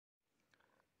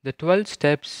The 12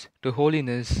 Steps to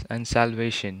Holiness and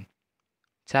Salvation.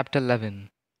 Chapter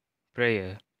 11.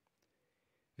 Prayer.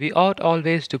 We ought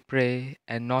always to pray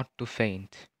and not to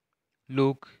faint.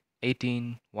 Luke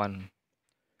 18:1.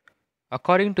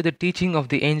 According to the teaching of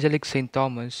the angelic Saint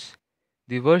Thomas,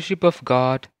 the worship of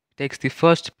God takes the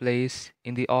first place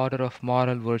in the order of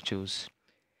moral virtues.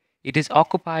 It is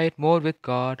occupied more with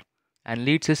God and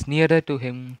leads us nearer to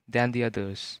Him than the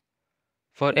others.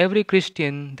 For every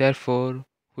Christian, therefore,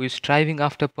 who is striving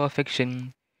after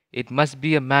perfection, it must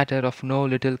be a matter of no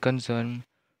little concern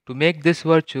to make this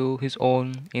virtue his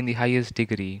own in the highest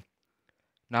degree.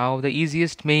 Now, the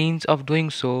easiest means of doing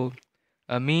so,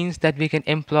 a means that we can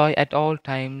employ at all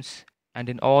times and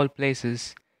in all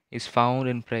places, is found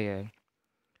in prayer.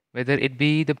 Whether it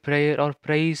be the prayer or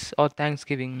praise or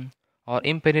thanksgiving or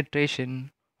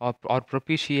impenetration or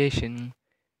propitiation,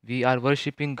 we are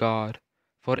worshipping God,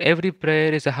 for every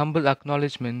prayer is a humble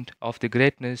acknowledgement of the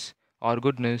greatness or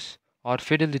goodness or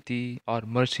fidelity or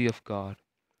mercy of God.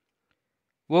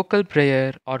 Vocal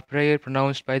prayer or prayer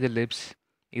pronounced by the lips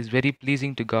is very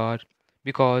pleasing to God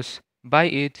because by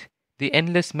it the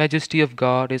endless majesty of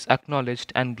God is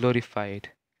acknowledged and glorified.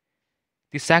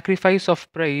 The sacrifice of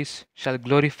praise shall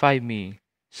glorify me,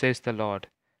 says the Lord,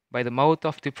 by the mouth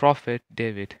of the prophet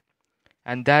David,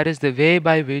 and that is the way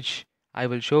by which I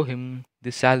will show him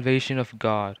the salvation of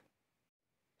God.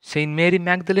 Saint Mary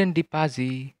Magdalene de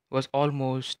Pazzi was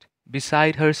almost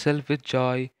beside herself with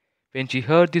joy when she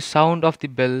heard the sound of the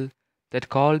bell that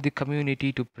called the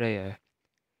community to prayer.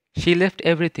 She left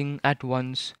everything at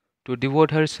once to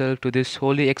devote herself to this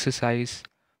holy exercise,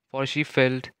 for she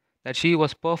felt that she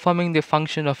was performing the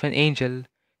function of an angel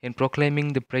in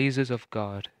proclaiming the praises of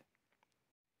God.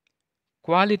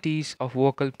 Qualities of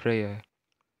vocal prayer.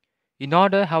 In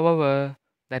order, however,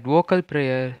 that vocal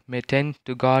prayer may tend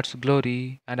to God's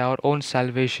glory and our own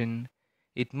salvation,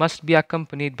 it must be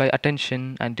accompanied by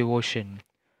attention and devotion.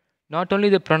 Not only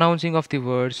the pronouncing of the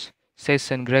words, says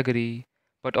St. Gregory,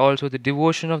 but also the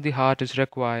devotion of the heart is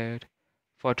required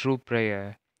for true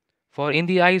prayer. For in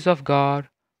the eyes of God,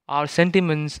 our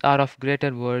sentiments are of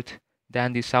greater worth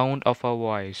than the sound of our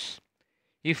voice.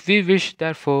 If we wish,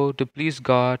 therefore, to please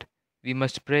God, we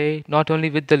must pray not only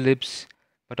with the lips,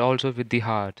 but also with the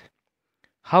heart.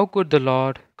 How could the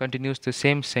Lord, continues the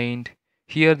same saint,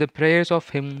 hear the prayers of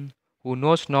him who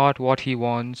knows not what he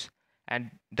wants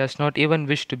and does not even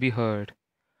wish to be heard?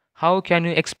 How can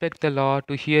you expect the Lord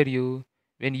to hear you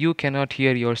when you cannot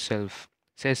hear yourself?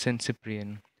 Says St.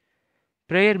 Cyprian.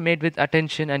 Prayer made with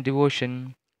attention and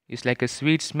devotion is like a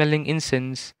sweet smelling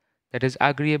incense that is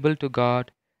agreeable to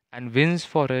God and wins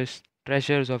for us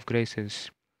treasures of graces.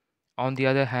 On the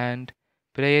other hand,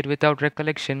 prayer without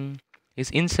recollection is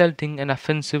insulting and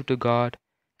offensive to God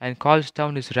and calls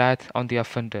down his wrath on the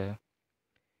offender.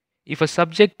 If a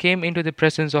subject came into the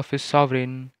presence of his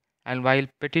sovereign and while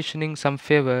petitioning some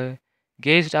favor,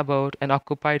 gazed about and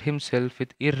occupied himself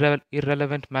with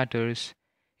irrelevant matters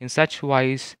in such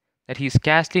wise that he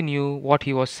scarcely knew what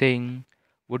he was saying,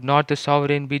 would not the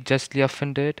sovereign be justly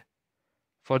offended?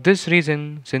 For this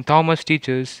reason, St. Thomas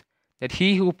teaches that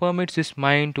he who permits his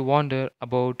mind to wander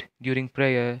about during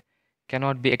prayer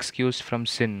cannot be excused from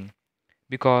sin,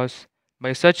 because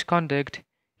by such conduct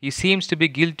he seems to be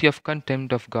guilty of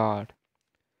contempt of God.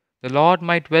 The Lord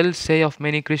might well say of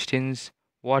many Christians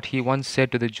what he once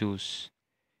said to the Jews: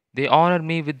 "They honor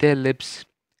me with their lips,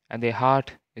 and their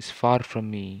heart is far from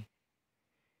me."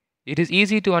 It is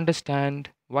easy to understand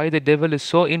why the devil is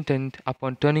so intent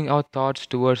upon turning our thoughts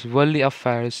towards worldly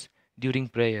affairs during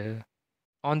prayer.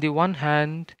 On the one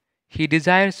hand, he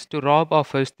desires to rob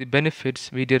of us the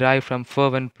benefits we derive from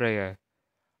fervent prayer.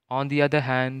 On the other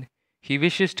hand, he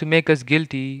wishes to make us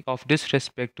guilty of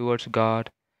disrespect towards God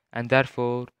and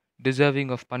therefore deserving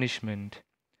of punishment.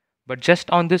 But just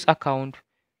on this account,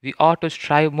 we ought to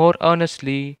strive more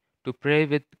earnestly to pray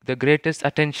with the greatest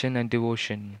attention and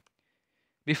devotion.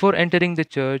 Before entering the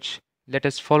church, let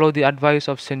us follow the advice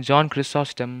of St. John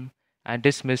Chrysostom and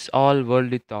dismiss all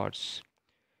worldly thoughts.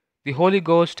 The Holy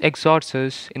Ghost exhorts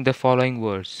us in the following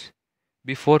words: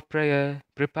 "Before prayer,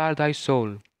 prepare thy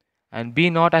soul, and be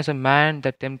not as a man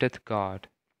that tempteth God."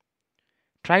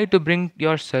 Try to bring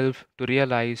yourself to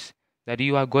realize that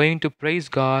you are going to praise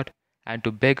God and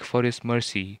to beg for His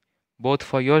mercy, both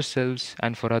for yourselves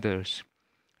and for others.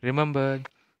 Remember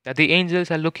that the angels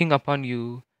are looking upon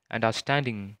you and are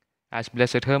standing, as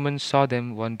Blessed Herman saw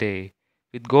them one day,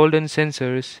 with golden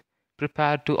censers,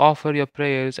 prepared to offer your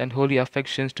prayers and holy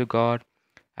affections to God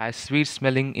as sweet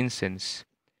smelling incense.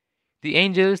 The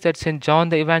angels that St. John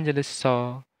the Evangelist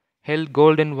saw held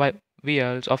golden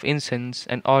vials of incense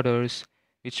and odors,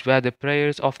 which were the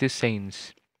prayers of the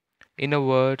saints. In a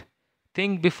word,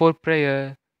 think before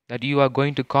prayer that you are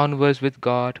going to converse with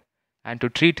God and to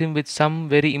treat Him with some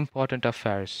very important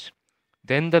affairs.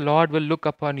 Then the Lord will look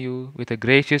upon you with a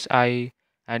gracious eye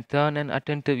and turn an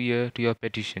attentive ear to your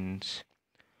petitions.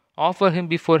 Offer Him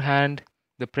beforehand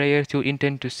the prayers you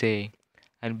intend to say,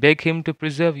 and beg Him to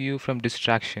preserve you from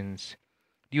distractions.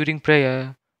 During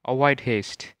prayer, avoid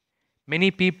haste.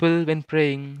 Many people, when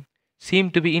praying,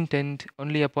 seem to be intent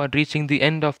only upon reaching the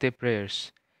end of their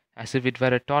prayers, as if it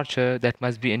were a torture that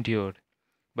must be endured,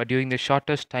 but during the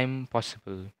shortest time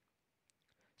possible.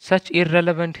 Such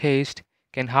irrelevant haste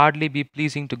can hardly be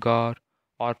pleasing to God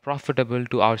or profitable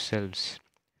to ourselves.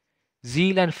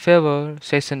 Zeal and fervor,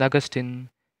 says St. Augustine,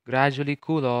 gradually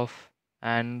cool off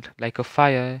and, like a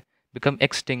fire, become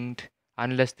extinct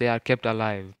unless they are kept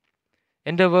alive.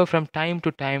 Endeavor from time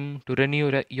to time to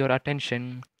renew your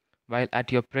attention while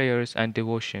at your prayers and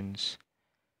devotions.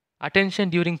 Attention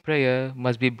during prayer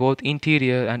must be both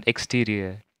interior and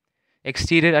exterior.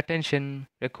 Exterior attention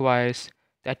requires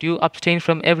that you abstain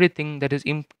from everything that is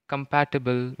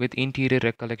incompatible with interior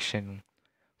recollection.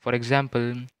 For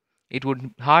example, it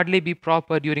would hardly be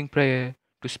proper during prayer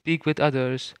to speak with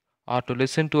others, or to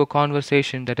listen to a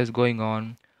conversation that is going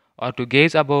on, or to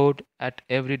gaze about at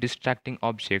every distracting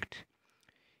object.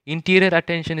 Interior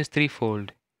attention is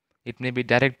threefold. It may be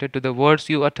directed to the words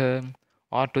you utter,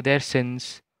 or to their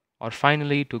sense, or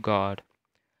finally to God.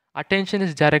 Attention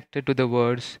is directed to the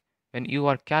words when you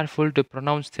are careful to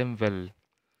pronounce them well.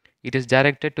 It is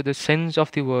directed to the sense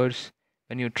of the words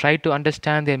when you try to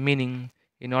understand their meaning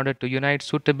in order to unite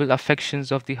suitable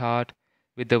affections of the heart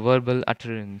with the verbal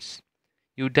utterance.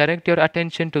 You direct your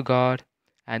attention to God,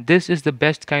 and this is the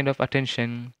best kind of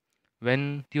attention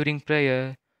when, during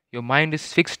prayer, your mind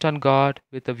is fixed on God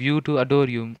with a view to adore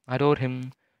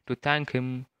Him, to thank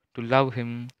Him, to love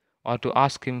Him, or to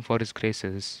ask Him for His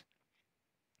graces.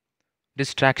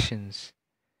 Distractions.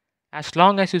 As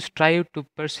long as you strive to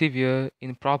persevere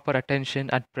in proper attention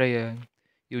at prayer,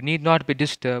 you need not be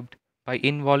disturbed by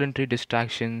involuntary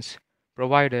distractions,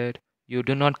 provided you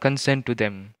do not consent to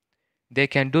them. They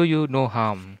can do you no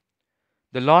harm.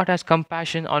 The Lord has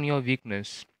compassion on your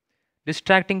weakness.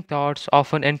 Distracting thoughts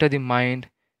often enter the mind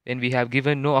when we have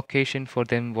given no occasion for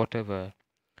them whatever.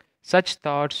 Such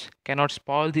thoughts cannot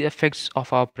spoil the effects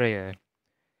of our prayer.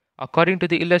 According to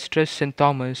the illustrious St.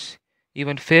 Thomas,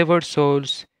 even favored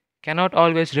souls cannot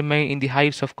always remain in the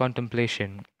heights of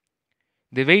contemplation.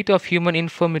 The weight of human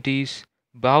infirmities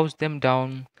bows them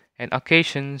down and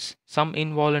occasions some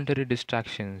involuntary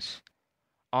distractions.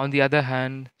 On the other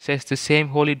hand, says the same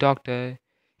holy doctor,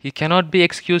 he cannot be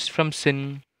excused from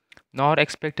sin, nor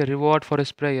expect a reward for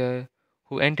his prayer,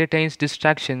 who entertains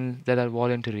distractions that are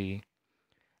voluntary.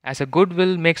 As a good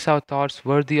will makes our thoughts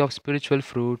worthy of spiritual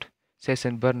fruit, says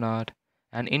St. Bernard,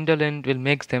 an indolent will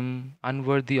makes them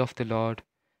unworthy of the Lord,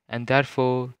 and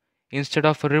therefore, instead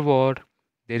of a reward,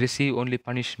 they receive only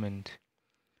punishment.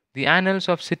 The annals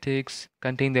of Citics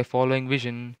contain the following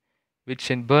vision, which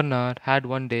St. Bernard had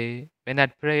one day when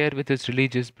at prayer with his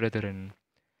religious brethren.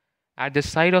 At the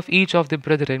side of each of the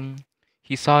brethren,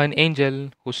 he saw an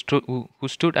angel who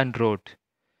stood and wrote.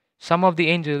 Some of the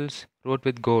angels wrote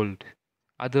with gold,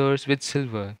 others with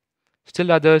silver,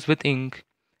 still others with ink,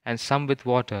 and some with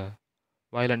water,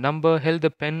 while a number held the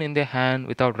pen in their hand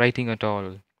without writing at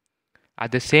all.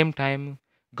 At the same time,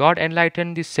 God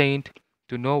enlightened the saint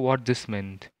to know what this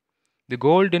meant. The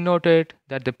gold denoted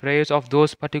that the prayers of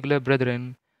those particular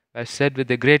brethren were said with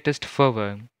the greatest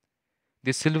fervor.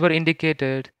 The silver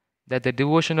indicated that the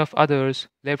devotion of others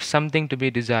left something to be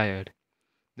desired.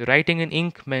 The writing in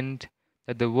ink meant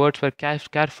that the words were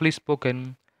carefully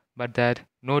spoken, but that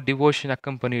no devotion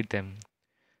accompanied them.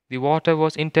 The water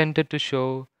was intended to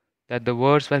show that the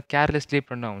words were carelessly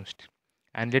pronounced,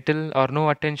 and little or no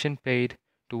attention paid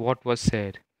to what was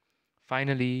said.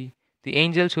 Finally, the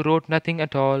angels who wrote nothing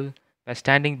at all were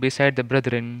standing beside the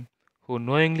brethren, who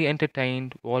knowingly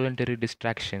entertained voluntary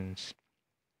distractions.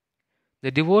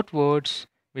 The devout words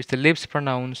which the lips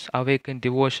pronounce awaken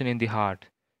devotion in the heart,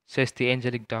 says the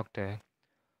angelic doctor.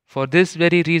 For this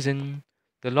very reason,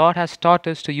 the Lord has taught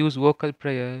us to use vocal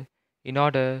prayer in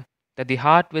order that the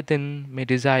heart within may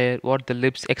desire what the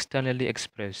lips externally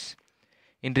express.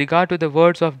 In regard to the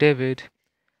words of David,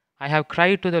 I have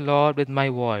cried to the Lord with my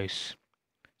voice.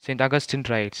 St. Augustine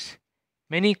writes,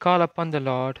 many call upon the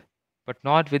Lord, but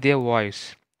not with their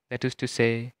voice. That is to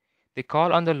say, they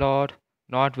call on the Lord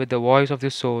not with the voice of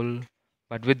the soul,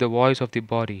 but with the voice of the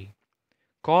body.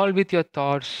 Call with your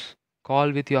thoughts,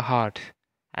 call with your heart,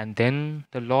 and then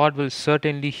the Lord will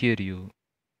certainly hear you.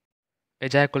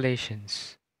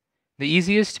 Ejaculations. The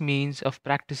easiest means of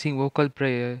practicing vocal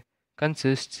prayer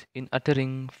consists in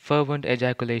uttering fervent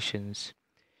ejaculations.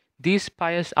 These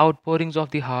pious outpourings of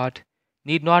the heart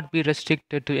need not be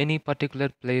restricted to any particular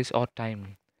place or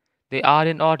time. They are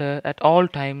in order at all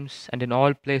times and in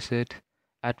all places,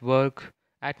 at work,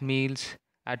 at meals,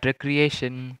 at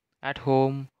recreation, at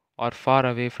home, or far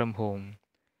away from home.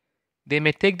 They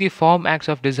may take the form acts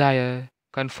of desire,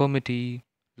 conformity,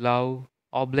 love,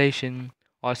 oblation,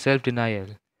 or self denial.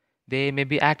 They may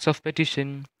be acts of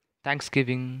petition,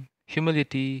 thanksgiving,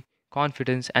 humility,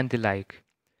 confidence, and the like.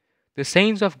 The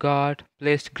saints of God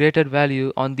placed greater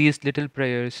value on these little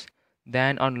prayers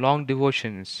than on long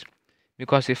devotions,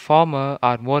 because the former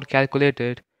are more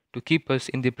calculated to keep us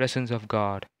in the presence of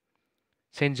God.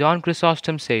 St. John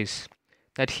Chrysostom says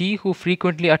that he who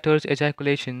frequently utters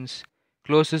ejaculations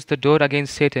closes the door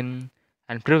against Satan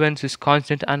and prevents his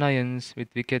constant annoyance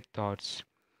with wicked thoughts.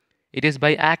 It is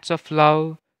by acts of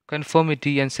love,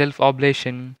 conformity, and self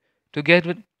oblation,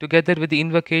 together with the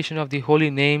invocation of the holy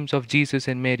names of Jesus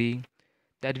and Mary,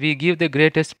 that we give the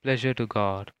greatest pleasure to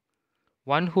God.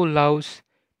 One who loves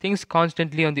thinks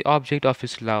constantly on the object of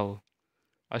his love.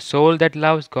 A soul that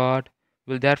loves God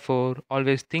will therefore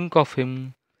always think of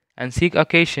Him and seek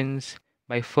occasions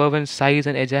by fervent sighs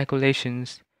and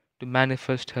ejaculations to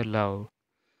manifest her love.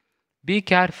 Be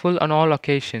careful on all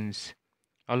occasions,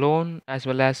 alone as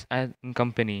well as in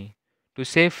company, to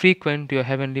say frequent to your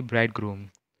heavenly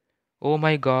bridegroom, O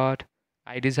my God,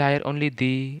 I desire only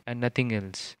Thee and nothing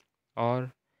else.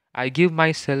 Or, I give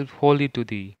myself wholly to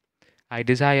Thee. I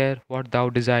desire what Thou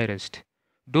desirest.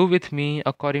 Do with me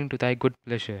according to Thy good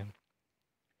pleasure.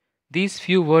 These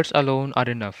few words alone are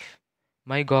enough.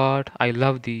 My God, I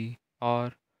love Thee,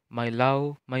 or my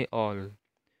love, my all.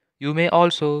 You may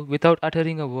also, without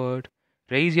uttering a word,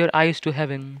 raise your eyes to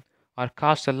heaven or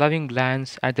cast a loving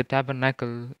glance at the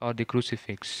tabernacle or the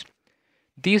crucifix.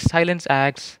 These silent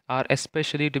acts are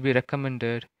especially to be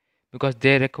recommended because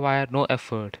they require no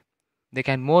effort. They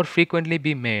can more frequently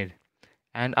be made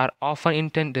and are often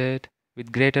intended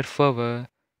with greater fervor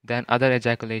than other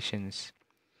ejaculations.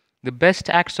 The best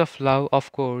acts of love,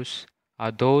 of course,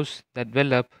 are those that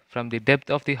well up from the depth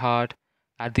of the heart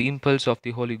at the impulse of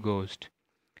the Holy Ghost.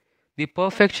 The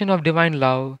perfection of divine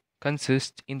love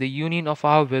consists in the union of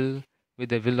our will with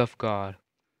the will of God.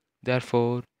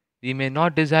 Therefore, we may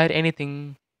not desire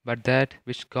anything but that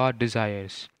which God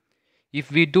desires.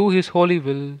 If we do His holy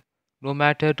will, no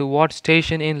matter to what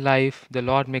station in life the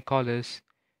Lord may call us,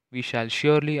 we shall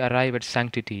surely arrive at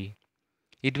sanctity.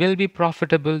 It will be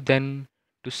profitable then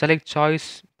to select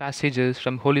choice passages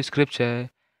from Holy Scripture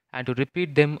and to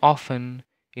repeat them often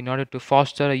in order to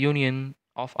foster a union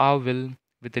of our will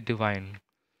with the divine.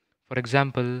 For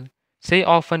example, say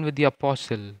often with the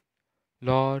Apostle,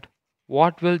 Lord,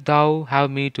 what wilt thou have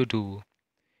me to do?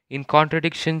 In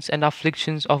contradictions and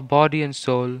afflictions of body and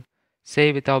soul,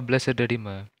 say with our blessed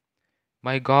Redeemer,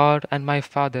 My God and my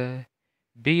Father,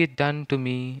 be it done to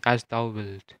me as thou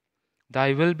wilt.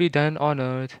 Thy will be done on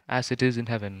earth as it is in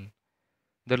heaven.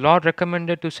 The Lord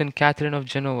recommended to St. Catherine of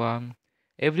Genoa,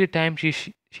 every time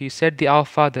she said the Our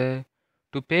Father,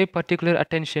 to pay particular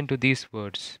attention to these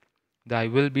words, Thy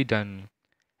will be done,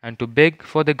 and to beg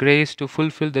for the grace to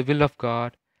fulfill the will of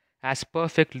God as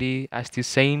perfectly as the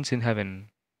saints in heaven.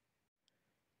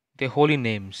 The holy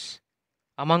names.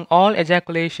 Among all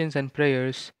ejaculations and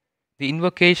prayers, the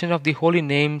invocation of the holy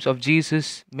names of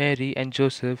Jesus, Mary, and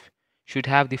Joseph should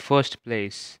have the first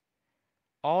place.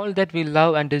 All that we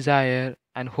love and desire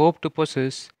and hope to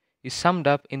possess is summed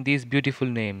up in these beautiful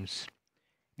names.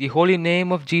 The holy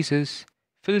name of Jesus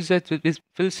fills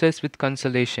us with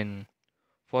consolation,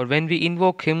 for when we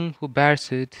invoke Him who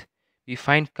bears it, we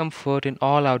find comfort in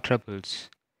all our troubles.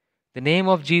 The name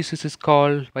of Jesus is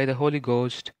called by the Holy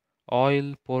Ghost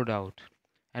oil poured out,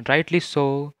 and rightly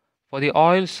so, for the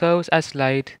oil serves as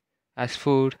light, as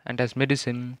food, and as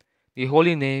medicine. The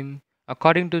holy name,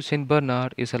 according to Saint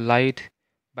Bernard, is a light.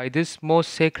 By this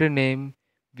most sacred name,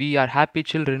 we are happy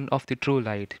children of the true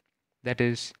light, that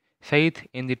is, faith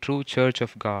in the true Church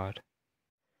of God.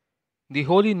 The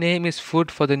holy name is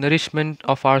food for the nourishment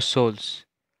of our souls,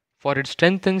 for it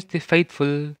strengthens the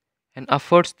faithful and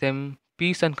affords them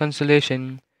peace and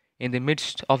consolation in the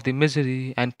midst of the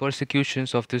misery and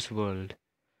persecutions of this world.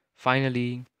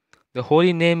 Finally, the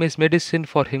holy name is medicine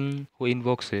for him who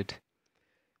invokes it.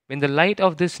 When the light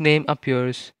of this name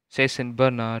appears, says St.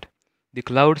 Bernard, the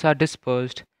clouds are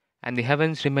dispersed and the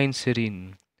heavens remain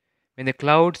serene. When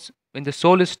the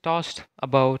soul is tossed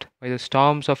about by the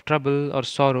storms of trouble or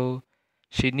sorrow,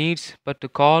 she needs but to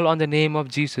call on the name of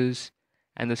Jesus,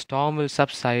 and the storm will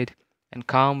subside and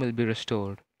calm will be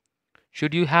restored.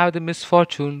 Should you have the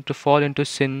misfortune to fall into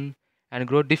sin and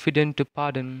grow diffident to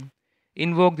pardon,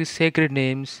 Invoke the sacred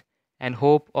names, and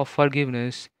hope of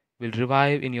forgiveness will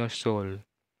revive in your soul.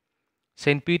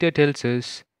 St. Peter tells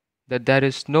us that there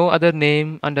is no other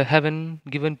name under heaven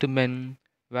given to men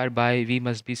whereby we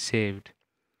must be saved.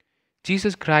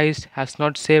 Jesus Christ has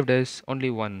not saved us only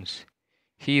once.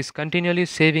 He is continually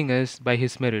saving us by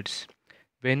His merits.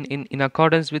 When, in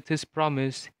accordance with His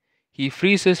promise, He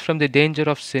frees us from the danger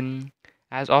of sin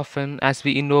as often as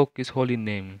we invoke His holy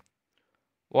name.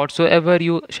 Whatsoever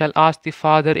you shall ask the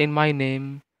Father in my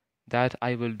name, that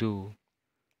I will do.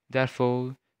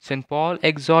 Therefore, St. Paul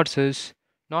exhorts us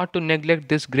not to neglect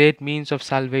this great means of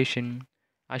salvation,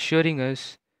 assuring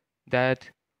us that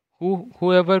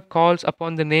whoever calls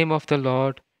upon the name of the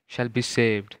Lord shall be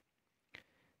saved.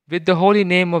 With the holy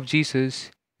name of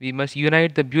Jesus, we must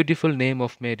unite the beautiful name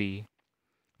of Mary.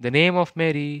 The name of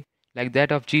Mary, like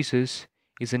that of Jesus,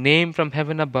 is a name from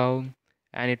heaven above,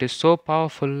 and it is so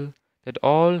powerful that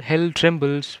all hell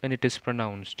trembles when it is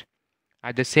pronounced.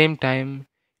 At the same time,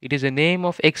 it is a name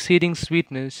of exceeding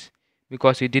sweetness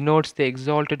because it denotes the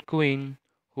exalted Queen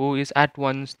who is at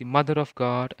once the Mother of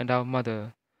God and our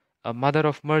Mother, a Mother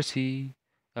of mercy,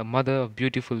 a Mother of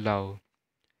beautiful love.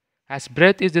 As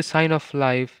breath is the sign of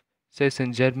life, says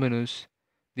St. Germanus,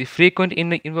 the frequent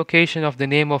invocation of the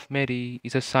name of Mary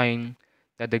is a sign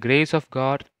that the grace of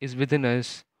God is within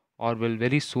us or will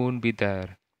very soon be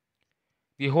there.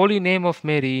 The holy name of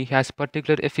Mary has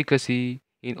particular efficacy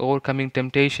in overcoming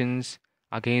temptations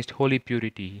against holy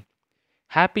purity.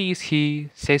 Happy is he,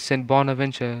 says St.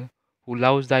 Bonaventure, who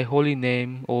loves thy holy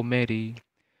name, O Mary.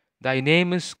 Thy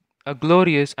name is a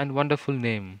glorious and wonderful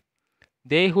name.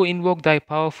 They who invoke thy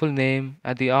powerful name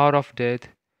at the hour of death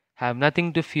have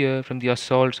nothing to fear from the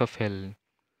assaults of hell.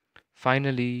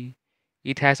 Finally,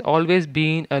 it has always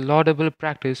been a laudable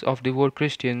practice of devout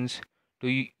Christians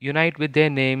to unite with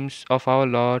their names of our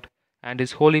Lord and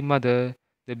His Holy Mother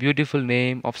the beautiful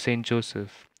name of Saint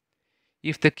Joseph.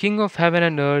 If the King of heaven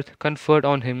and earth conferred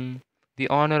on him the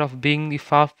honor of being the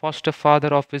foster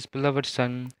father of his beloved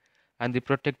Son and the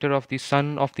protector of the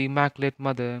Son of the Immaculate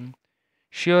Mother,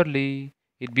 surely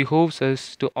it behooves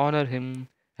us to honor him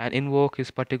and invoke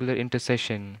his particular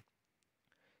intercession.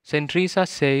 St. Teresa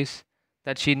says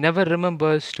that she never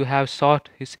remembers to have sought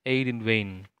his aid in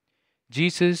vain.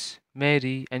 Jesus,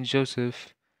 Mary, and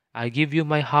Joseph, I give you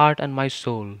my heart and my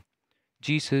soul.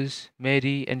 Jesus,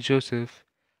 Mary, and Joseph,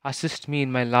 assist me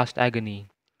in my last agony.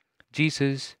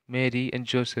 Jesus, Mary, and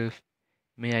Joseph,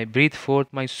 may I breathe forth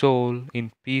my soul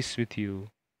in peace with you.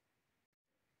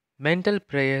 Mental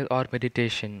prayer or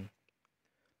meditation.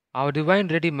 Our divine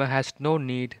Redeemer has no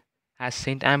need, as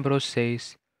St. Ambrose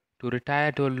says, to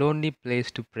retire to a lonely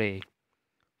place to pray.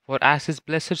 For as his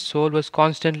blessed soul was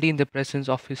constantly in the presence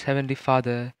of his heavenly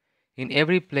Father, in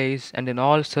every place and in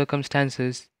all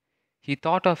circumstances, he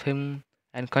thought of him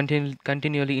and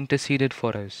continually interceded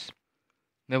for us.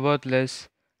 Nevertheless,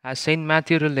 as St.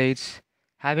 Matthew relates,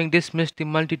 having dismissed the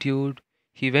multitude,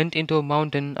 he went into a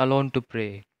mountain alone to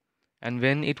pray, and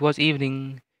when it was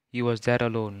evening, he was there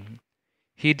alone.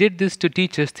 He did this to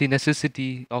teach us the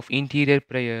necessity of interior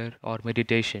prayer or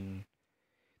meditation.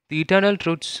 The eternal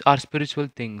truths are spiritual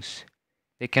things.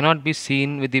 They cannot be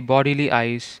seen with the bodily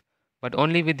eyes, but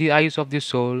only with the eyes of the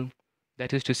soul,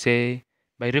 that is to say,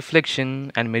 by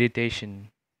reflection and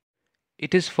meditation.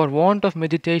 It is for want of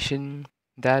meditation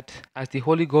that, as the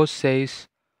Holy Ghost says,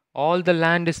 all the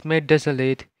land is made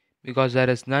desolate, because there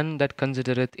is none that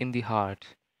considereth in the heart.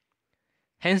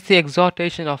 Hence the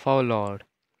exhortation of our Lord,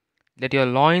 let your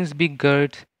loins be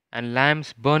girt and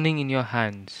lamps burning in your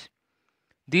hands.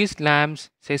 These lamps,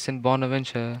 says St.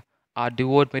 Bonaventure, are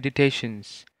devout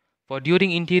meditations, for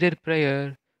during interior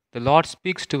prayer, the Lord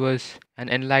speaks to us and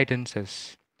enlightens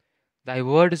us. Thy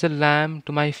word is a lamp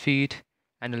to my feet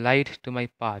and a light to my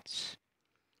paths.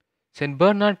 St.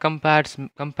 Bernard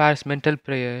compares mental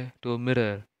prayer to a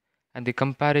mirror, and the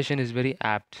comparison is very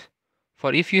apt.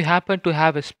 For if you happen to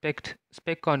have a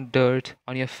speck on dirt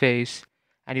on your face,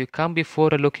 and you come before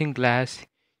a looking glass,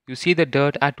 you see the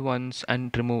dirt at once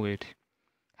and remove it.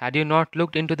 Had you not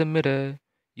looked into the mirror,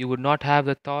 you would not have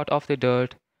the thought of the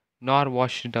dirt, nor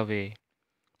washed it away.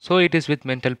 So it is with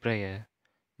mental prayer.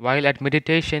 While at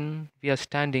meditation, we are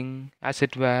standing, as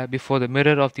it were, before the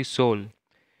mirror of the soul.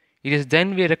 It is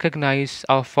then we recognize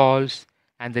our faults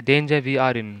and the danger we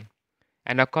are in,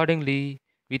 and accordingly,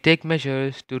 we take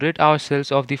measures to rid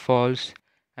ourselves of the faults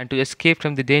and to escape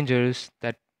from the dangers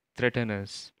that threaten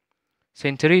us.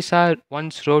 Saint Teresa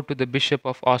once wrote to the Bishop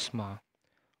of Osma,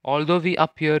 although we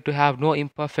appear to have no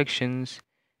imperfections,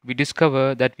 we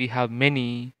discover that we have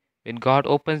many when God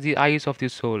opens the eyes of the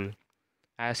soul,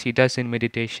 as he does in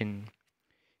meditation.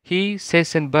 He, says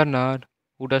St. Bernard,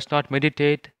 who does not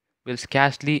meditate will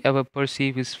scarcely ever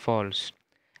perceive his faults,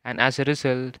 and as a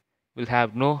result will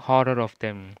have no horror of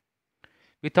them.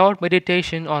 Without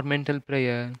meditation or mental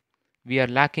prayer, we are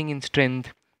lacking in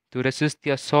strength to resist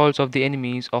the assaults of the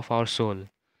enemies of our soul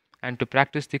and to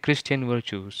practice the Christian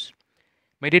virtues.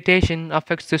 Meditation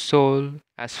affects the soul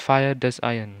as fire does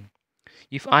iron.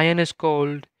 If iron is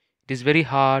cold, it is very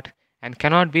hard and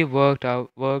cannot be worked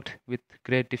with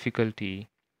great difficulty.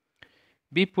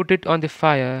 We put it on the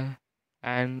fire,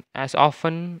 and as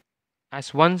often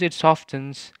as once it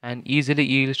softens and easily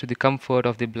yields to the comfort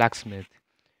of the blacksmith.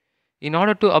 In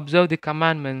order to observe the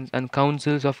commandments and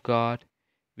counsels of God,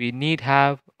 we need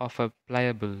have of a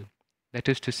pliable, that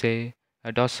is to say,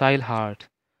 a docile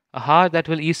a heart that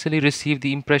will easily receive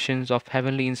the impressions of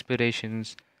heavenly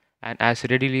inspirations and as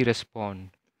readily respond.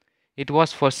 It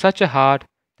was for such a heart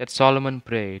that Solomon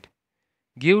prayed,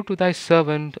 "Give to thy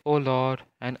servant, O Lord,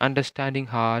 an understanding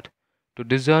heart to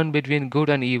discern between good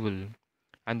and evil."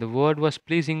 And the word was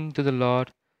pleasing to the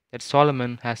Lord that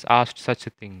Solomon has asked such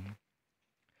a thing.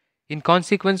 In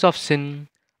consequence of sin,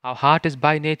 our heart is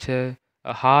by nature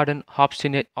a hard and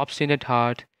obstinate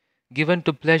heart, given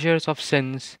to pleasures of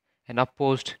sense and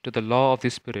opposed to the law of the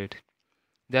Spirit.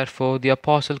 Therefore, the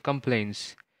Apostle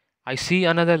complains, "I see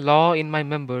another law in my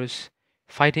members,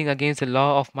 fighting against the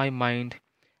law of my mind,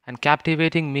 and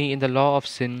captivating me in the law of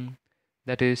sin,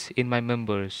 that is, in my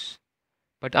members."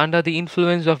 But under the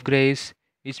influence of grace,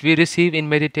 which we receive in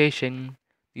meditation,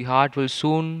 the heart will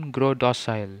soon grow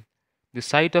docile. The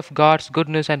sight of God's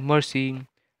goodness and mercy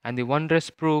and the wondrous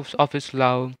proofs of His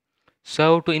love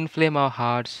serve to inflame our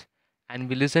hearts, and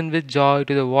we listen with joy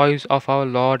to the voice of our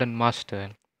Lord and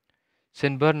Master.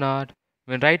 Saint Bernard,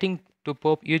 when writing to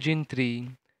Pope Eugene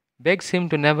III, begs him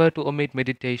to never to omit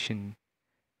meditation,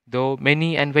 though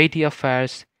many and weighty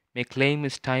affairs may claim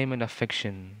his time and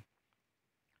affection.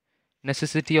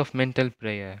 Necessity of mental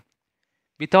prayer.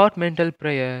 Without mental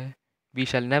prayer, we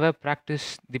shall never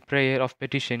practice the prayer of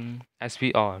petition as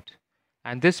we ought,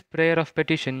 and this prayer of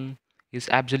petition is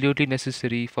absolutely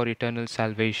necessary for eternal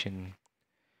salvation.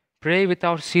 Pray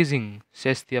without ceasing,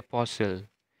 says the Apostle.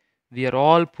 We are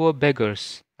all poor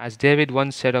beggars, as David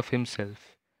once said of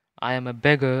himself, "I am a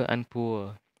beggar and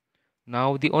poor."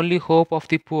 Now, the only hope of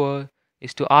the poor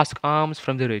is to ask alms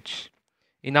from the rich.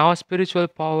 In our spiritual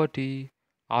poverty,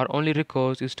 our only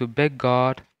recourse is to beg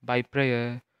God by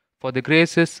prayer for the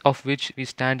graces of which we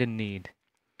stand in need.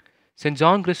 St.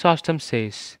 John Chrysostom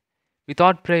says,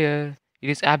 "Without prayer, it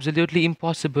is absolutely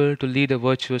impossible to lead a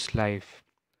virtuous life."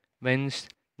 Whence,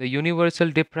 the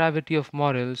universal depravity of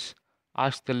morals,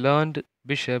 asks the learned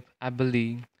Bishop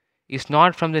Abele, is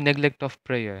not from the neglect of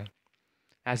prayer.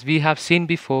 As we have seen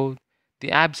before,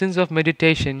 the absence of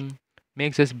meditation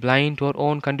makes us blind to our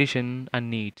own condition and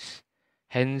needs.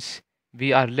 Hence,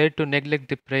 we are led to neglect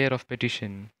the prayer of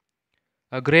petition.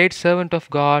 A great servant of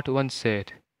God once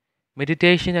said,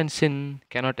 "Meditation and sin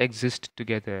cannot exist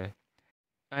together."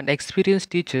 And experience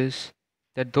teaches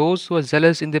that those who are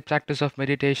zealous in the practice of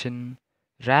meditation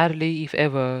rarely, if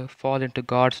ever, fall into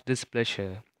God's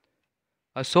displeasure.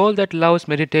 A soul that loves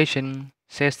meditation,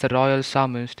 says the royal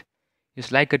psalmist,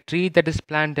 is like a tree that is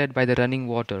planted by the running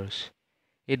waters.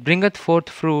 It bringeth forth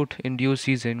fruit in due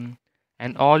season,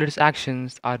 and all its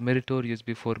actions are meritorious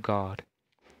before God.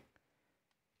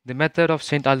 The method of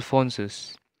Saint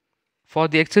Alphonsus. For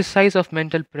the exercise of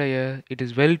mental prayer, it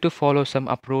is well to follow some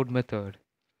approved method.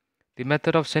 The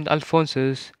method of Saint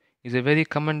Alphonsus is a very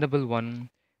commendable one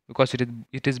because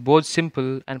it is both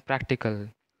simple and practical.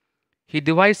 He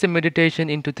divides the meditation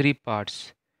into three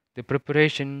parts: the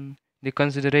preparation, the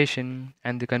consideration,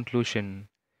 and the conclusion.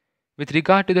 With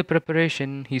regard to the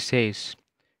preparation, he says,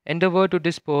 "Endeavor to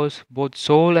dispose both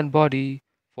soul and body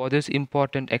for this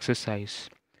important exercise.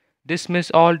 Dismiss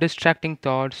all distracting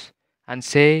thoughts and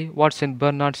say what St.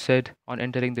 Bernard said on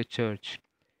entering the church.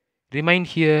 Remain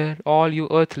here, all you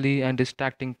earthly and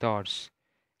distracting thoughts.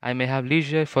 I may have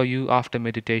leisure for you after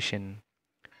meditation.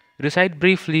 Recite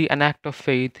briefly an act of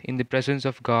faith in the presence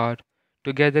of God,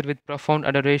 together with profound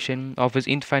adoration of His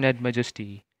infinite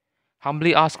majesty.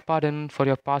 Humbly ask pardon for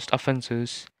your past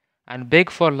offenses, and beg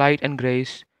for light and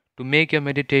grace to make your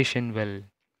meditation well.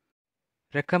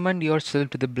 Recommend yourself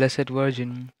to the Blessed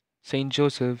Virgin, Saint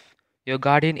Joseph, your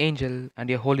guardian angel, and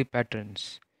your holy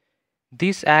patrons.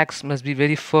 These acts must be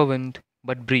very fervent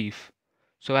but brief,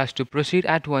 so as to proceed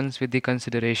at once with the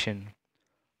consideration.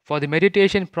 For the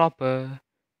meditation proper,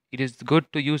 it is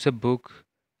good to use a book,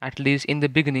 at least in the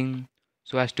beginning,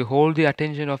 so as to hold the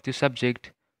attention of the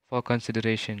subject for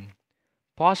consideration.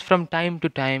 Pause from time to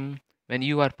time when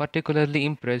you are particularly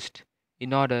impressed,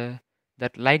 in order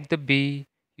that, like the bee,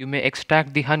 you may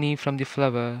extract the honey from the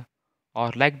flower,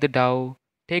 or like the dove,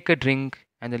 take a drink,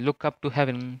 and then look up to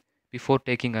heaven before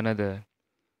taking another.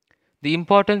 The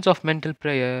importance of mental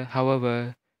prayer,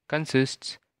 however,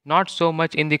 consists not so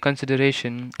much in the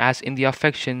consideration as in the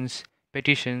affections,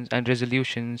 petitions, and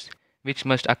resolutions which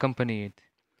must accompany it.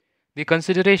 The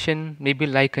consideration may be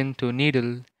likened to a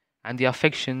needle, and the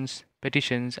affections,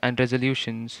 petitions, and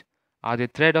resolutions are the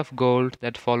thread of gold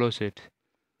that follows it.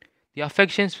 The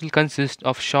affections will consist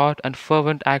of short and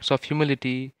fervent acts of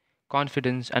humility,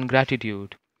 confidence, and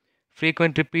gratitude,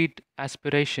 frequent repeat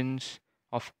aspirations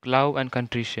of love and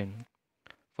contrition.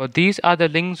 For these are the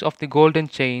links of the golden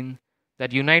chain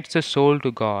that unites the soul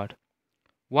to God.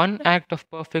 One act of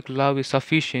perfect love is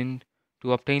sufficient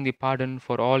to obtain the pardon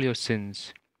for all your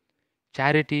sins.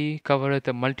 Charity covereth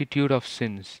a multitude of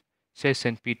sins, says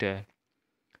St. Peter.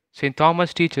 St.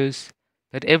 Thomas teaches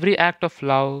that every act of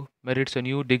love merits a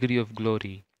new degree of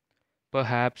glory.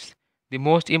 Perhaps the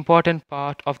most important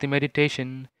part of the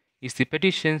meditation is the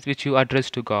petitions which you address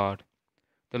to God.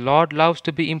 The Lord loves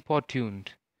to be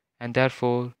importuned, and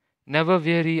therefore never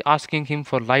weary asking Him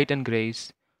for light and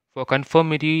grace, for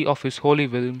conformity of His holy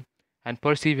will, and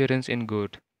perseverance in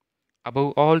good.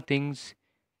 Above all things,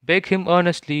 beg Him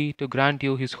earnestly to grant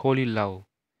you His holy love.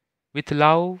 With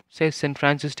love, says St.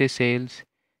 Francis de Sales,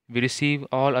 we receive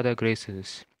all other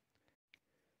graces.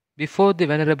 Before the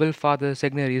Venerable Father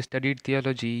Segneri studied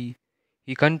theology,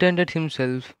 he contented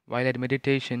himself, while at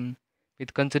meditation,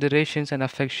 with considerations and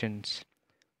affections.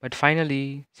 But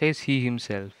finally, says he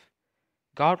himself,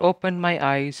 God opened my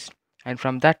eyes, and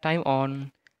from that time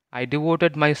on, I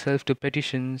devoted myself to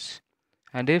petitions,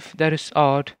 and if there is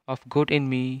aught of good in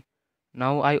me,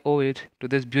 now I owe it to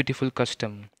this beautiful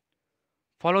custom.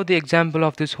 Follow the example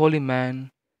of this holy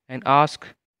man, and ask,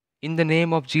 in the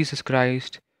name of Jesus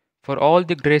Christ, for all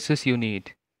the graces you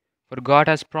need, for God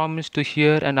has promised to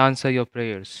hear and answer your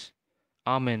prayers.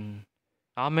 Amen.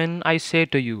 Amen, I say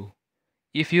to you,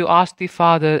 if you ask the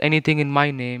Father anything in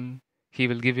my name, he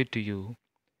will give it to you.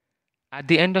 At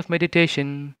the end of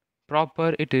meditation,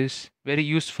 proper it is very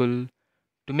useful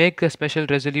to make a special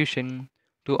resolution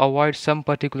to avoid some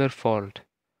particular fault,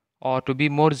 or to be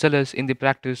more zealous in the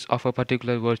practice of a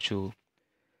particular virtue.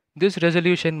 This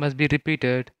resolution must be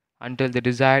repeated until the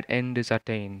desired end is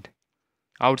attained.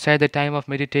 Outside the time of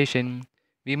meditation,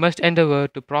 we must endeavor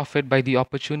to profit by the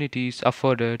opportunities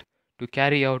afforded to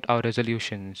carry out our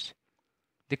resolutions.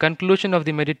 The conclusion of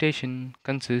the meditation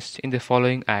consists in the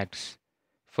following acts.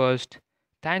 First,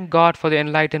 thank God for the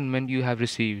enlightenment you have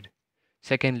received.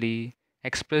 Secondly,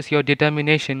 express your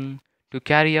determination to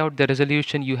carry out the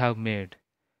resolution you have made.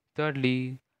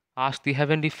 Thirdly, ask the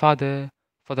Heavenly Father,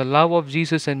 for the love of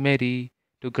Jesus and Mary,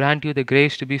 to grant you the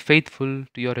grace to be faithful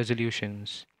to your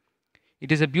resolutions.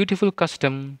 It is a beautiful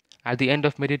custom at the end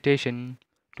of meditation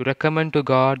to recommend to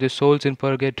God the souls in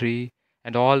purgatory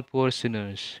and all poor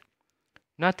sinners.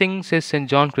 Nothing, says St.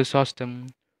 John Chrysostom,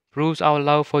 proves our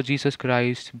love for Jesus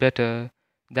Christ better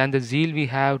than the zeal we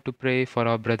have to pray for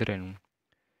our brethren.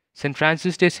 St.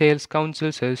 Francis de Sales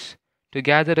counsels us to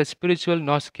gather a spiritual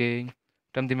nosegay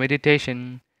from the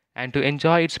meditation and to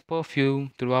enjoy its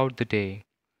perfume throughout the day.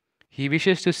 He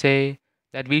wishes to say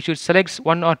that we should select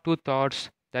one or two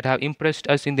thoughts that have impressed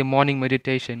us in the morning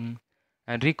meditation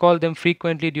and recall them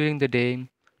frequently during the day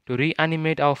to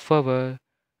reanimate our fervor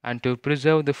and to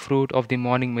preserve the fruit of the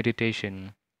morning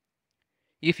meditation.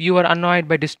 If you are annoyed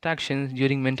by distractions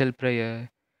during mental prayer,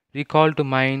 recall to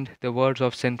mind the words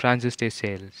of St. Francis de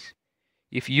Sales.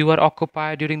 If you are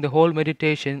occupied during the whole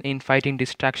meditation in fighting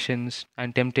distractions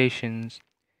and temptations,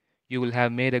 you will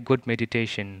have made a good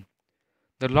meditation.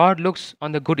 The Lord looks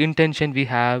on the good intention we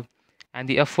have and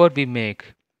the effort we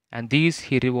make, and these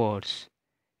He rewards.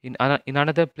 In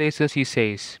another places He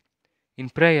says, in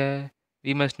prayer,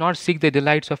 we must not seek the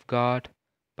delights of God,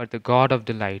 but the God of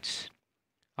delights.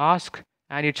 Ask,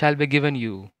 and it shall be given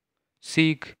you.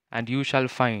 Seek, and you shall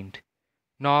find.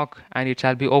 Knock, and it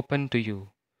shall be opened to you.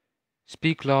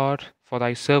 Speak, Lord, for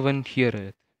thy servant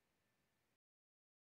heareth.